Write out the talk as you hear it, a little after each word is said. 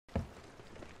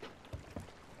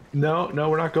No, no,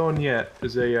 we're not going yet.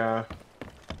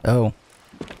 Oh.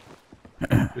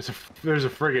 There's a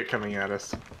frigate coming at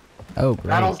us. Oh, great.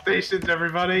 Battle stations,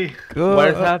 everybody! What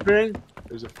is happening?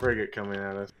 There's a frigate coming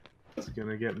at us. It's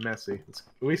gonna get messy.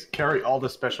 We carry all the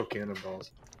special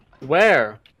cannonballs.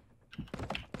 Where?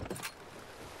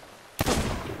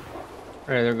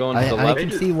 Alright, they're going to the I left.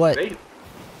 can see what.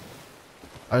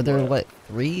 Are there what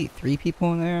three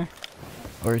people in there,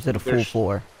 or is it a full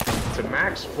 4? It's a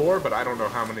max 4, but I don't know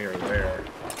how many are there.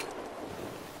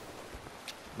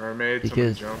 Mermaid,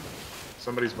 somebody jump.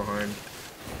 Somebody's behind.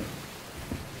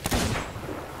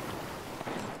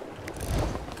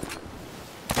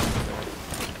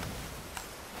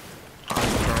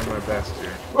 I'm trying my best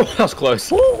here. Oh, that was close.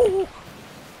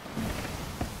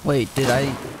 Wait, did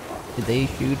they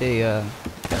shoot a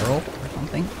barrel or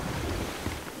something?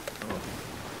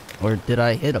 Oh. Or did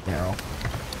I hit a barrel?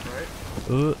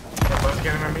 Right. Front left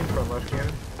cannon, I mean, front left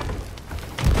cannon.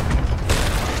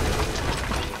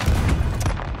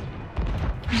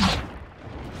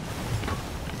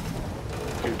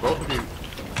 Okay, both of you.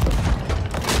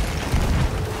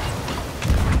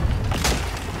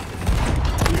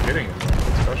 You're hitting him, man.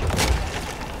 That's special.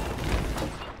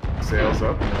 Sails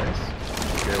up, nice.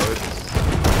 Okay, let's...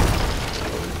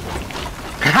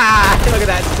 Ha! Look at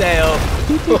that sail.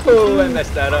 Oh, I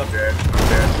messed that up. I'm dead. I'm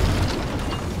dead.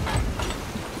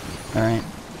 Alright.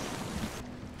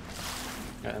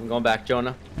 Alright, I'm going back,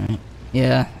 Jonah. Alright.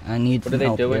 Yeah, I need some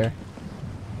help here.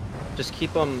 Just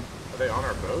keep them. Are they on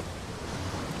our boat?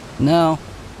 No.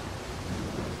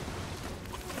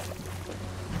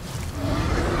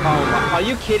 Oh my, are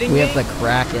you kidding me? me? We have the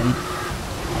Kraken.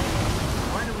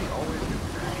 Why do we always get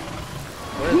Kraken?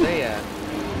 Where are they at?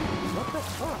 What the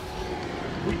fuck?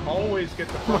 We always get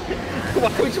the fucking...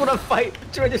 Why would you want to fight?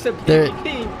 Try just a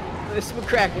PvP. This would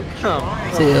crack it. Come.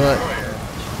 See, look.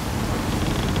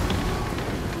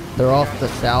 They're off the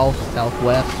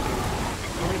southwest.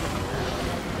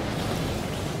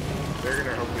 They're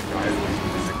gonna hopefully die this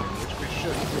second, which we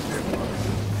should.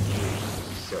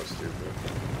 So stupid.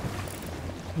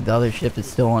 The other ship is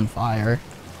still on fire.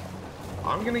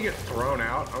 I'm gonna get thrown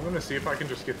out. I'm gonna see if I can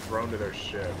just get thrown to their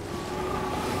ship.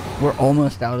 We're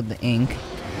almost out of the ink.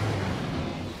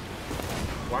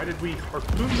 Why did we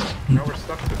harpoon them? Now we're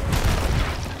stuck to them.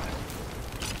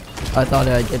 I thought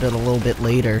I did it a little bit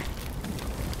later.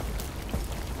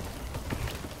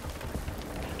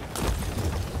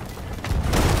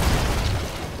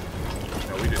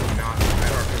 No, we did not.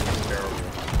 That harpoon was terrible.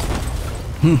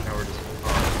 Now we're just...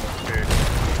 okay.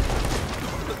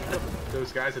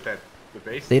 Those guys at the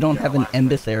base... They don't have an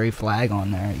emissary flag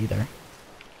on there either.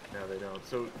 No, they don't.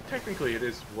 So technically it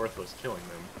is worthless killing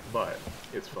them, but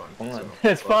it's fun. So,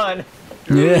 it's fun.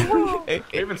 Yeah. We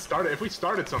haven't started. If we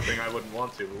started something, I wouldn't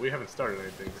want to, but we haven't started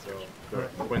anything, so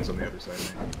the wind's on the other side.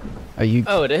 Are you?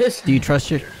 Oh, it is. Do you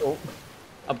trust your?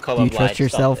 I'm colorblind. Do you trust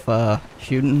yourself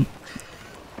shooting?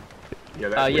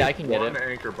 Yeah, yeah, I can get it. One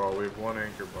anchor ball. We have one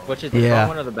anchor ball. Which is the front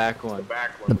one or the back one? The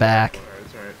back one. The back.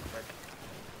 That's right.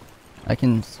 I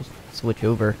can switch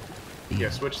over. Yeah,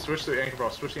 switch the anchor ball.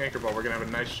 Switch the anchor ball. We're gonna have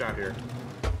a nice shot here.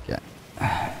 Yeah.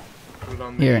 Put it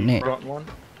on the Here, Nate. Front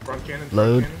cannon.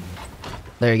 Load. Front cannon.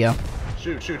 There you go.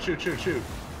 Shoot, shoot, shoot, shoot, shoot.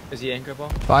 Is he anchor ball?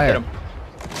 Fire. Hit him.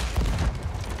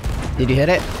 Did you hit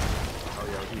it? Oh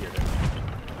yeah, he hit it.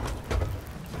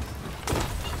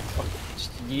 Oh,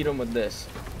 just yeet him with this.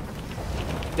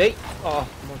 Oh,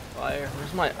 I'm on fire.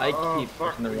 Where's my? I keep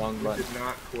pushing the wrong button. We did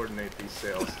not coordinate these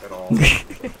sails at all.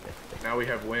 Now we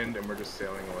have wind and we're just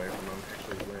sailing away from them.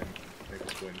 Actually, wind. Make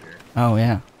us wind here. Oh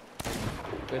yeah.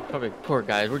 They're probably poor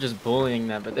guys. We're just bullying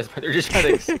them, but they're just trying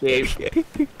to escape.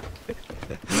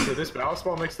 So this ballast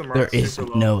ball makes them There run is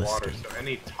super low no in water. escape.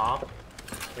 So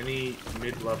any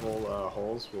mid-level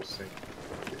holes will sink.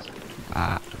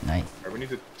 Ah, nice. Alright, we need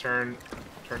to turn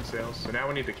sails. So now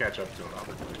we need to catch up to them.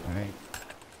 All right.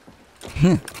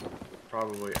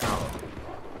 Probably out.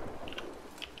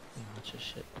 Bunch of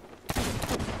shit.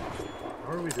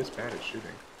 How are we this bad at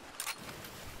shooting?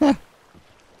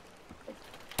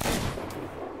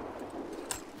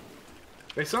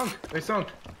 They sunk! They sunk!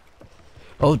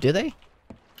 Oh, did they?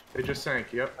 They just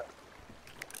sank, yep.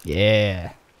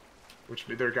 Yeah. Which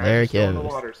their guys There are it still in the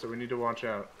goes. water, so we need to watch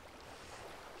out.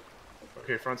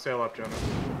 Okay, front sail up, Jonah.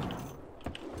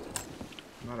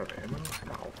 I'm out of ammo?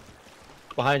 Ow.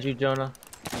 Behind you, Jonah.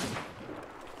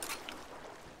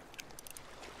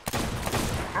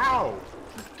 How?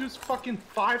 This dude's fucking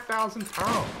 5,000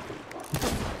 pounds.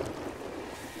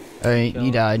 Alright,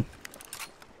 you died.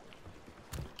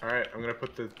 Alright, I'm gonna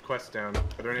put the quest down.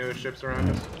 Are there any other ships around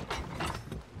us?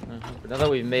 But now that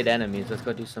we've made enemies, let's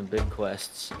go do some big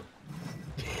quests.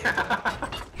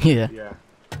 Yeah. Yeah.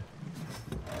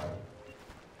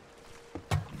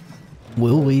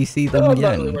 Will we see them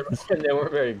again? They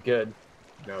weren't very good.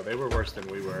 No, they were worse than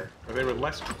we were. Or they were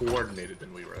less coordinated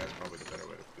than we were. That's probably the better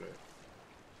way to put it.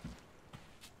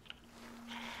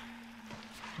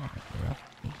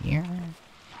 Here.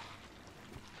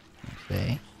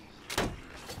 Okay.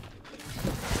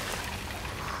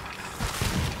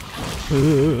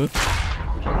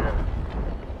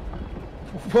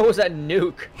 What was that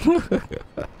nuke?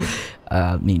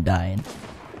 Me dying.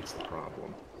 That's the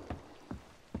problem.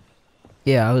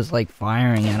 Yeah, I was like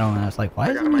firing at him, and I was like, why I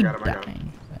is got he him, I got him.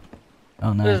 dying?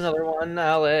 Oh, nice. There's another one,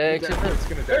 Alex. It's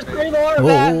gonna There's detonate. 3 more of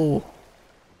that. Whoa!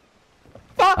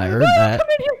 Fuck! I heard No, that. Come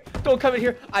in here! Don't come in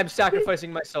here. I'm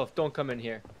sacrificing myself. Don't come in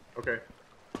here. Okay.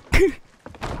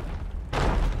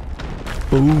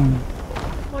 Boom.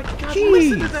 Oh my god, Jeez.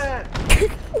 listen to that!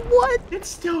 What? It's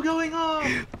still going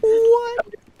on! What?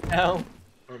 No.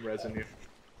 I'm resin you.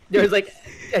 There was like,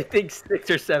 I think 6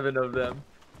 or 7 of them.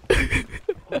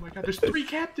 Oh my god, there's 3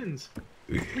 captains!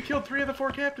 We killed 3 of the 4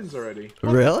 captains already.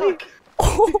 What Really? the fuck?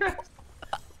 Oh, Yes.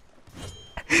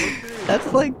 Okay.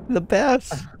 that's like the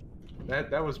best.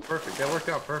 That was perfect. That worked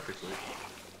out perfectly.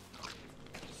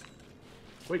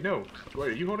 Wait, no. Wait,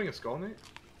 are you holding a skull, Nate?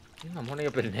 Yeah, I'm holding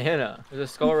a banana. There's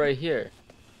a skull right here.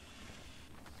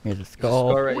 Here's a There's a skull.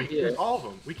 skull right Wait, here. there's all of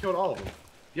them. We killed all of them.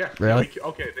 Yeah. Really?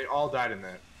 Okay, they all died in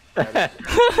that.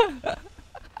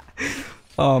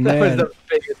 Oh That was man, the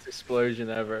biggest explosion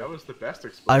ever. That was the best I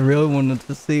explosion. really wanted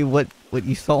to see what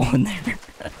you saw in there.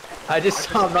 I just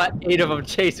saw about 8 of them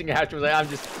chasing after me. Like, I'm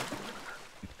just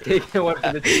taking one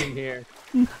for the team here.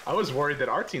 I was worried that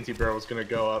our TNT barrel was gonna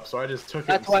go up, so I just took it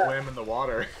That's and why- swam in the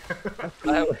water.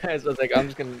 I was like, I'm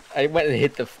just gonna. I went and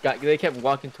hit the guy. They kept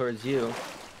walking towards you.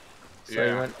 So I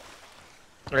Yeah. went.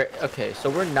 Right. Okay. So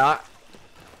we're not.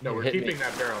 No, we're Hit me. keeping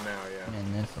that barrel now, yeah.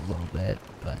 And this a little bit,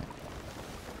 but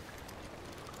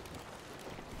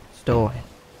still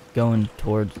going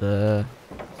towards the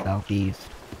southeast.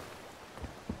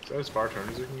 Is that as far turn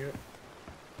as we can get?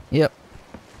 Yep.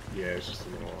 Yeah, it's just a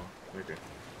little off. Okay.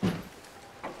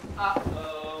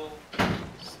 Uh-oh.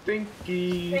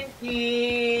 Stinky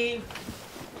Stinky.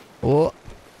 Oh,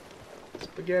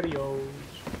 spaghettios.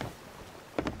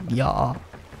 yeah.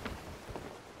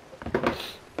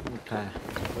 Okay.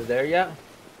 We're there yet?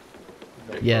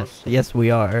 Very Yes, close. yes we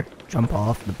are. Jump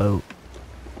off the boat.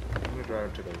 I'm gonna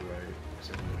drive to the right.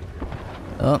 So I'm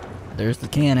gonna Oh, there's the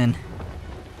cannon.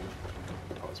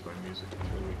 pause my music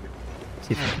until we get.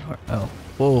 See if I can... Oh,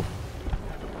 whoa,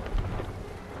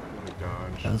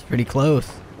 Dodge. that was pretty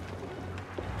close.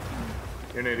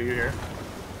 Here, Nate, are you here?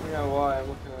 Yeah. Why? I'm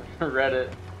looking at Reddit.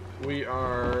 We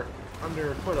are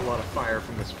under quite a lot of fire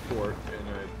from this fort, and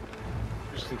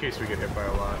just in case we get hit by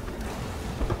a lot,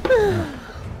 I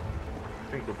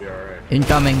think we'll be alright.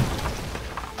 Incoming.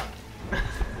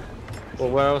 Well,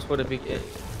 where else would it be?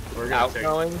 We're gonna take.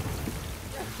 Outgoing?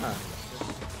 Huh.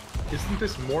 Isn't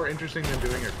this more interesting than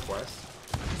doing a quest?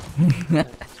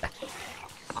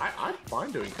 I'm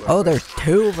fine doing quests. Oh, there's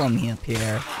 2 of them up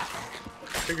here.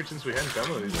 I figured since we hadn't done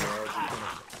one of these in a while, it'd be kinda...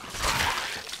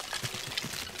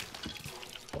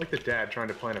 I like the dad trying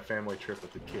to plan a family trip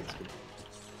with the kids.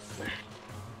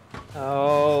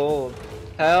 Oh.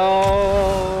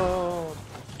 Help.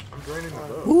 I'm draining the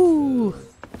boat. Ooh,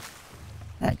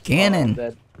 that Oh, cannon.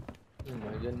 that- oh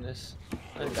my goodness.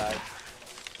 I died.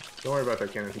 Don't worry about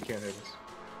that cannon, he can't hit us.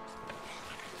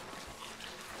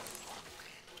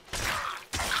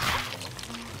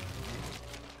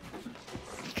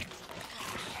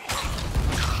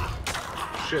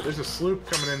 Shit, there's a sloop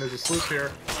coming in, there's a sloop here.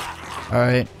 All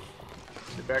right,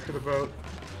 Get back to the boat.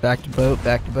 back to boat.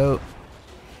 Back to boat.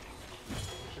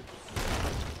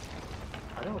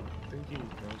 I don't think he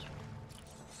knows.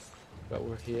 But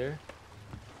we're here.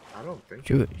 I don't think.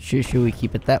 Should we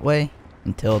keep it that way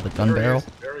until the gun There he barrel? is,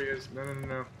 there he is.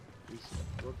 No. He's,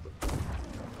 what the...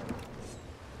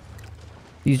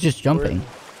 He's just jumping.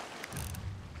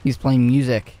 He's playing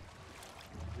music.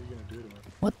 What are you gonna do to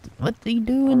him? What's he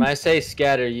doing? When I say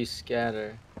scatter, you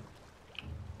scatter.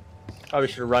 Probably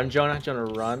should run, Jonah. Jonah,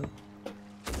 run.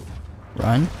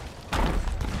 Run.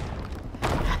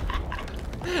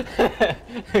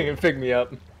 You can pick me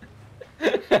up.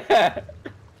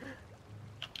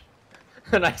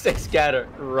 When I say scatter,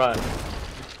 run.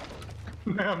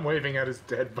 Now I'm waving at his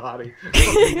dead body.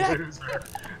 Loser.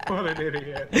 What an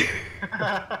idiot.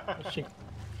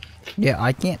 Yeah,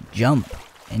 I can't jump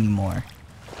anymore.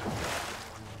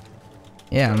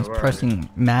 Yeah, I'm Oh, right. pressing,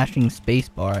 mashing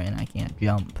spacebar, and I can't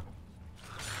jump.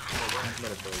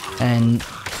 And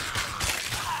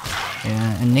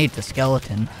yeah, and Nate's a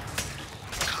skeleton.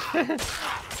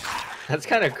 That's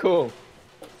kind of cool.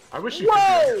 I wish you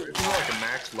could do like a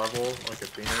max level, like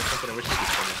Athena or something. I wish you could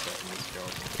finish that in this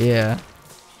skeleton. Yeah.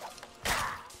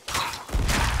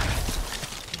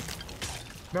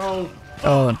 No.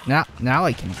 Oh, now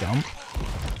I can jump.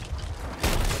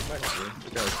 The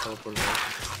guy was teleported out.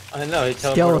 I know, he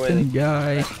teleported Skeleton away.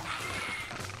 guy.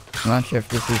 I'm not sure if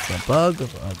this is a bug or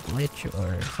a glitch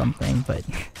or something, but...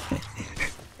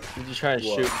 Did you try to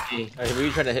shoot me? Were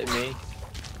you trying to hit me?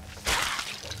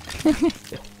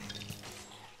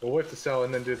 Well, we have to sell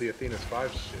and then do the Athena's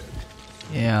 5 shit.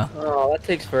 Yeah. Oh, that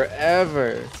takes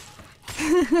forever.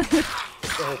 What's the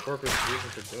whole purpose reason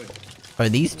for doing it? Are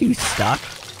these two stuck?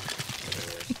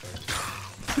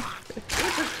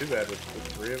 It's not too bad with the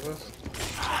 3 of us.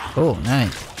 Oh,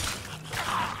 nice.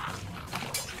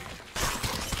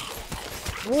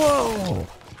 Whoa!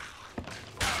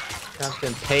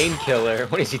 Constant painkiller.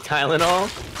 What is he, Tylenol?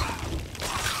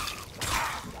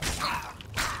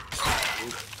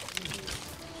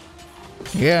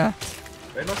 Yeah.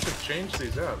 They must have changed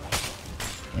these up.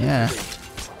 Yeah.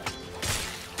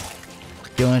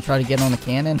 Do you want to try to get on the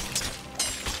cannon?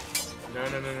 No.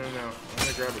 I'm gonna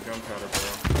grab a gunpowder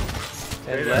barrel.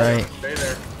 Stay And there. Right. Stay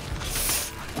there.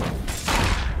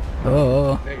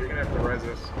 Oh. Nick, you're gonna have to res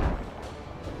us.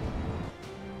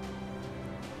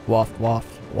 Waft, waft,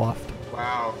 waft.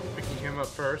 Wow. Picking him up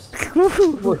first.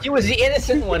 Well, he was the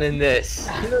innocent one in this.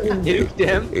 You nuked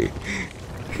him.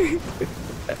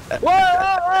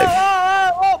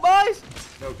 Whoa, boys!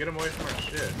 No, get him away from our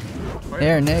shit. Why-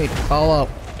 There, Nate, follow.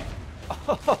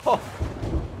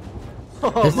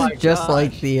 Oh This my is just gosh.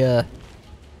 like the,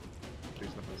 Please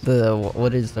not this.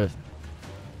 what is the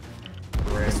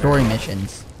Grand story man.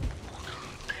 missions?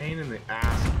 Pain in the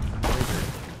ass.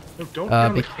 No, don't get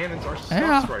on the be- cannons. Our stuff's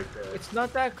Yeah. right there. It's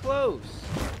not that close.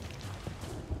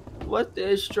 What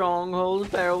this stronghold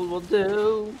barrel will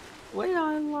do when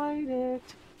I light it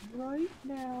right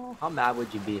now. How mad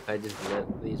would you be if I just lit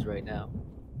these right now?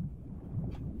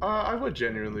 I would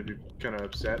genuinely be kind of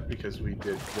upset because we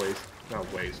did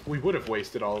not waste. We would have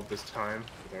wasted all of this time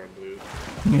with our loot.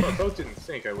 Well, if those didn't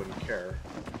sink, I wouldn't care.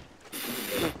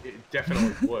 But it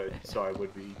definitely would, so I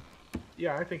would be.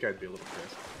 Yeah, I think I'd be a little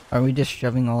pissed. Are we just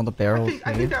shoving all the barrels I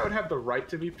here? think I would have the right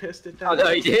to be pissed at that. Oh no,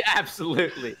 you did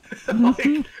absolutely.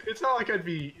 Like, it's not like I'd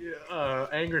be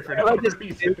angry for no I just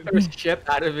reason. did first ship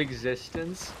out of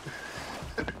existence.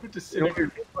 Just You know, sitting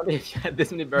it'd be funny if you had this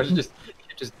many barrels just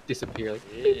disappear. Like,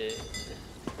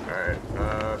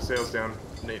 Alright, sails down.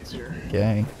 Nate's here.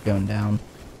 Okay, going down.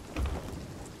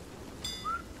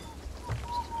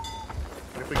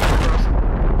 If we get across,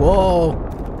 Whoa!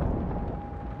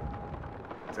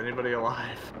 is anybody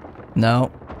alive?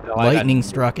 No. No, I got Lightning you.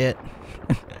 struck it.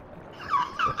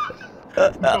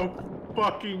 No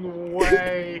fucking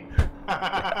way!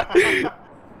 That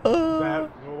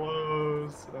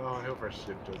blows. Oh, I hope our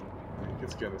ship doesn't.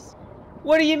 It's gonna.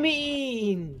 what do you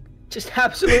mean? Just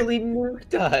absolutely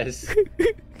nuked us.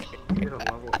 We're a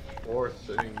level 4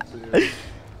 thing too.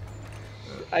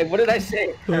 What did I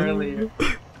say earlier?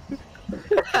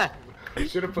 We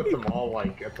should have put them all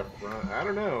like at the front. I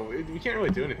don't know. We can't really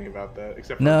do anything about that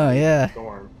except for No, yeah. the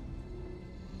storm.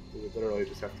 We literally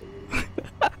just have to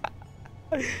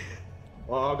leave.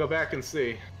 Well, I'll go back and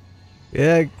see.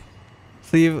 Yeah.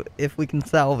 See if we can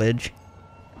salvage.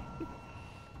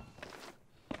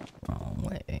 Wrong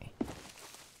way.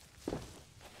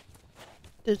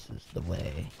 This is the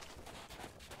way.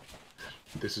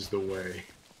 This is the way.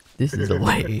 This is the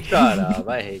way. Shut up!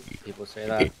 I hate people say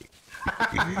that.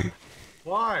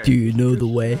 Why? Do you know the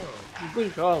Good way? show.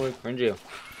 Good call, we cringe you.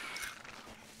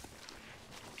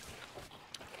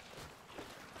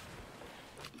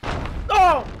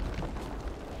 Oh!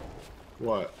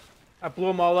 What? I blew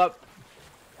them all up.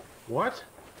 What?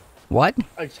 What?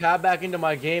 I tabbed back into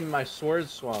my game and my sword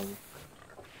swung.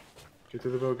 Get to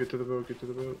the boat, get to the boat, get to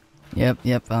the boat. Yep,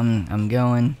 I'm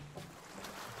going.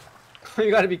 You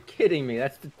gotta be kidding me.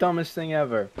 That's the dumbest thing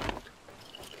ever.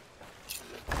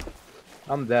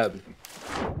 I'm dead.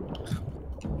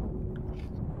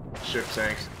 Ship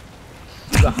sinks.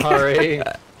 Sorry.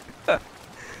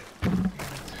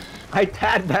 I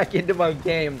tabbed back into my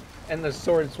game and the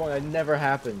sword swung. It never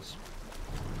happens.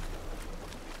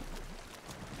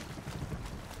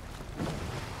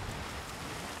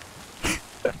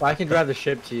 I can drive the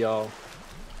ship to y'all.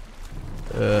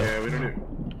 Yeah, we don't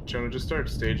even... Jonah, just start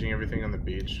staging everything on the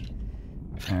beach.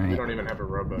 We Alright. don't even have a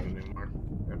rowboat anymore.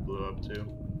 That blew up too.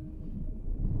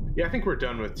 Yeah, I think we're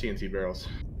done with TNT barrels.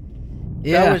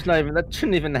 Yeah. That was not even. That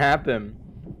shouldn't even happen.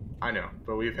 I know,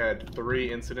 but we've had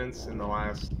 3 incidents in the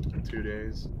last 2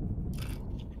 days.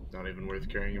 Not even worth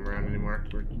carrying him around anymore.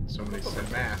 We're so many sent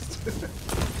masts.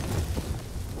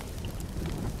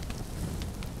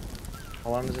 How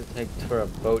long does it take for a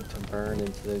boat to burn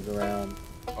into the ground?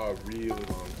 A really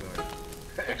long time,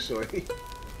 actually.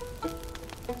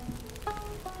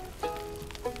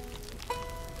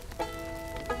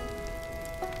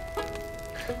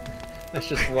 Let's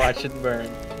just watch it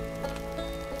burn.